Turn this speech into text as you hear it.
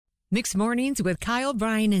Mixed Mornings with Kyle,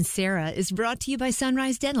 Brian, and Sarah is brought to you by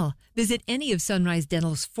Sunrise Dental. Visit any of Sunrise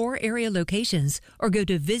Dental's 4 area locations or go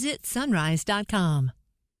to visitsunrise.com.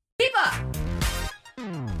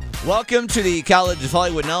 Welcome to the College of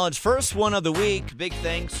Hollywood Knowledge, first one of the week. Big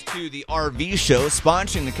thanks to the RV show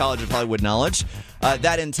sponsoring the College of Hollywood Knowledge.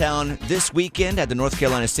 That in town this weekend at the North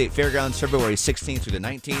Carolina State Fairgrounds, February 16th through the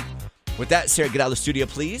 19th. With that, Sarah, get out of the studio,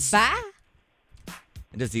 please. Bye.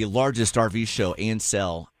 It is the largest RV show and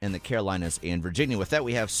sale in the Carolinas and Virginia. With that,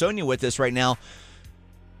 we have Sonja with us right now,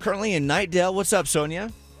 currently in Knightdale. What's up,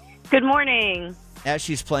 Sonja? Good morning. As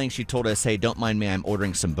she's playing, she told us, hey, don't mind me, I'm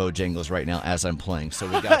ordering some Bojangles right now as I'm playing, so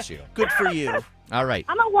we got you. Good for you. All right.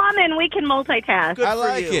 I'm a woman. We can multitask. Good I for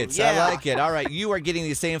like you. it. Yeah. I like it. All right, you are getting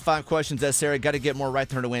the same 5 questions as Sarah. Got to get more right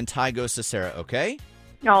than her to win. Tie goes to Sarah, okay?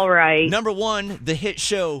 All right. Number 1, the hit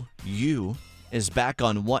show You is back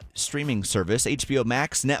on what streaming service? HBO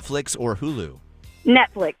Max, Netflix, or Hulu?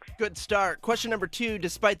 Netflix. Good start. Question number 2.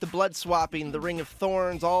 Despite the blood swapping, the Ring of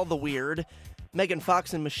Thorns, all the weird, Megan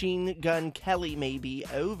Fox and Machine Gun Kelly may be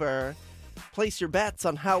over. Place your bets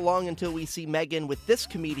on how long until we see Megan with this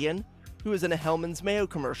comedian who was in a Hellman's Mayo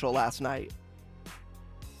commercial last night.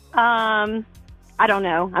 I don't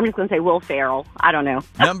know. I'm just going to say Will Ferrell. I don't know.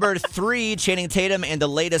 Number 3, Channing Tatum and the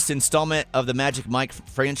latest installment of the Magic Mike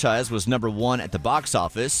franchise was number 1 at the box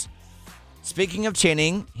office. Speaking of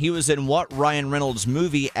Channing, he was in what Ryan Reynolds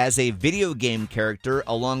movie as a video game character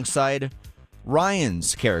alongside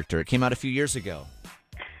Ryan's character? It came out a few years ago.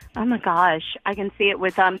 Oh, my gosh. I can see it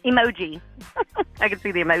with emoji. I can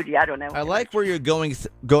see the emoji. I don't know. I like where you're going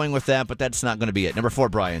with that, but that's not going to be it. Number 4,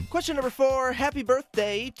 Brian. Question number 4. Happy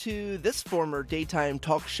birthday to this former daytime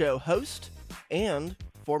talk show host and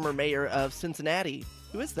former mayor of Cincinnati.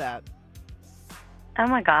 Who is that? Oh,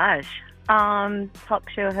 my gosh. Talk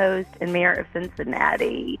show host and mayor of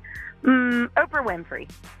Cincinnati. Oprah Winfrey.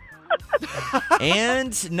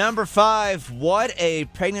 And number 5, what a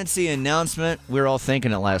pregnancy announcement. We were all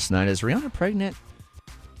thinking it last night. Is Rihanna pregnant?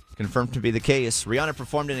 Confirmed to be the case. Rihanna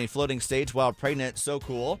performed in a floating stage while pregnant. So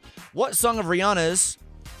cool. What song of Rihanna's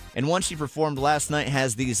and one she performed last night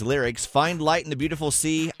has these lyrics? Find light in the beautiful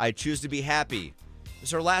sea. I choose to be happy.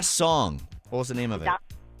 It's her last song. What was the name of it?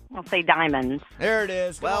 I'll say Diamonds. There it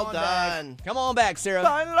is. Come Well on done. back. Come on back, Sarah.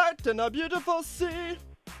 Find light in a beautiful sea.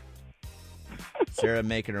 Sarah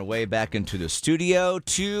making her way back into the studio.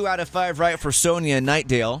 2 out of 5 right for Sonja and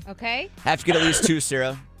Knightdale. Okay. Have to get at least 2,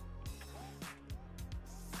 Sarah.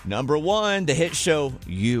 Number 1, the hit show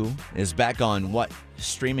You is back on what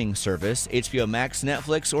streaming service? HBO Max,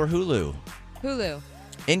 Netflix, or Hulu? Hulu.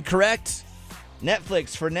 Incorrect.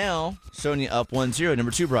 Netflix for now. Sonja up 1-0.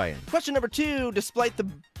 Number 2, Brian. Question number 2. Despite the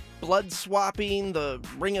blood swapping, the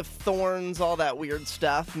Ring of Thorns, all that weird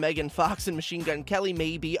stuff, Megan Fox and Machine Gun Kelly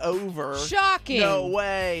may be over. Shocking. No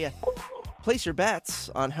way. Place your bets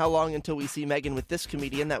on how long until we see Megan with this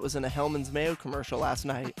comedian that was in a Hellman's Mayo commercial last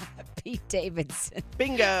night. Pete Davidson.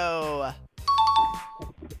 Bingo.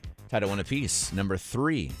 Tied at 1 apiece. Number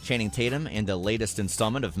 3, Channing Tatum and the latest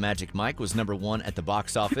installment of Magic Mike was number 1 at the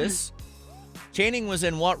box office. Channing was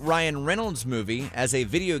in what Ryan Reynolds movie as a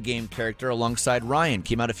video game character alongside Ryan?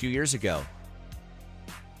 Came out a few years ago.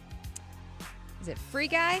 Is it Free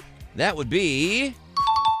Guy? That would be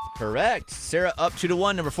correct. Sarah up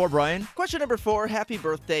 2-1. Number 4, Brian. Question number 4. Happy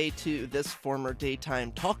birthday to this former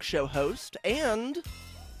daytime talk show host and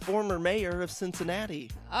former mayor of Cincinnati.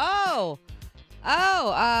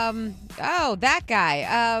 That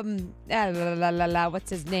guy. What's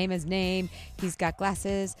his name? He's got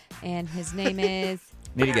glasses, and his name is...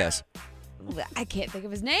 Need a guess. I can't think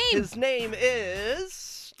of his name. His name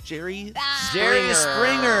is Jerry Jerry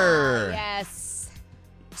Springer. Yes.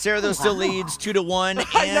 Sarah, though, still leads 2-1.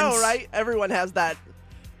 I know, right? Everyone has that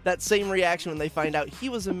same reaction when they find out he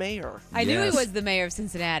was a mayor. I knew he Yes. was the mayor of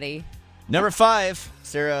Cincinnati. Number 5,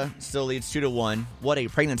 Sarah still leads 2-1. What a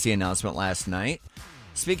pregnancy announcement last night.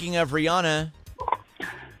 Speaking of Rihanna,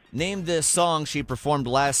 name this song she performed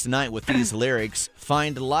last night with these lyrics.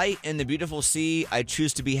 Find light in the beautiful sea. I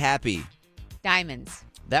choose to be happy. Diamonds.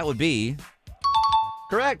 That would be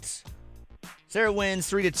correct. Sarah wins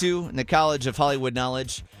 3-2 in the College of Hollywood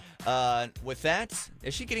Knowledge. With that,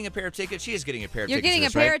 is she getting a pair of tickets? She is getting a pair of You're tickets. getting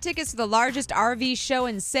a pair of tickets to the largest RV show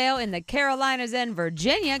and sale in the Carolinas and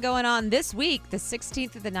Virginia going on this week, the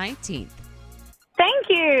 16th to the 19th. Thank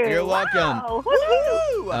you. You're welcome. Wow.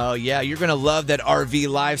 Woo-hoo. Oh, yeah, you're going to love that RV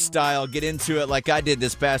lifestyle. Get into it like I did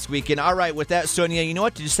this past weekend. All right, with that, Sonja, you know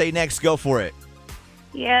what to say next? Go for it.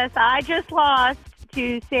 Yes, I just lost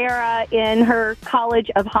to Sarah in her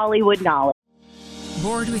College of Hollywood Knowledge.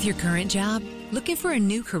 Bored with your current job? Looking for a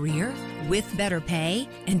new career? With better pay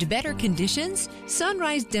and better conditions?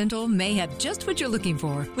 Sunrise Dental may have just what you're looking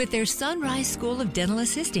for with their Sunrise School of Dental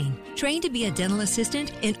Assisting. Trained to be a dental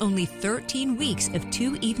assistant in only 13 weeks of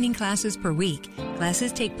 2 evening classes per week.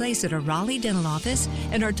 Classes take place at a Raleigh dental office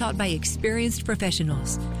and are taught by experienced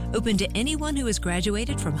professionals. Open to anyone who has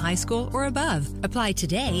graduated from high school or above. Apply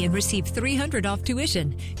today and receive $300 off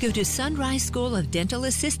tuition. Go to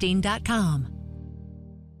sunriseschoolofdentalassisting.com.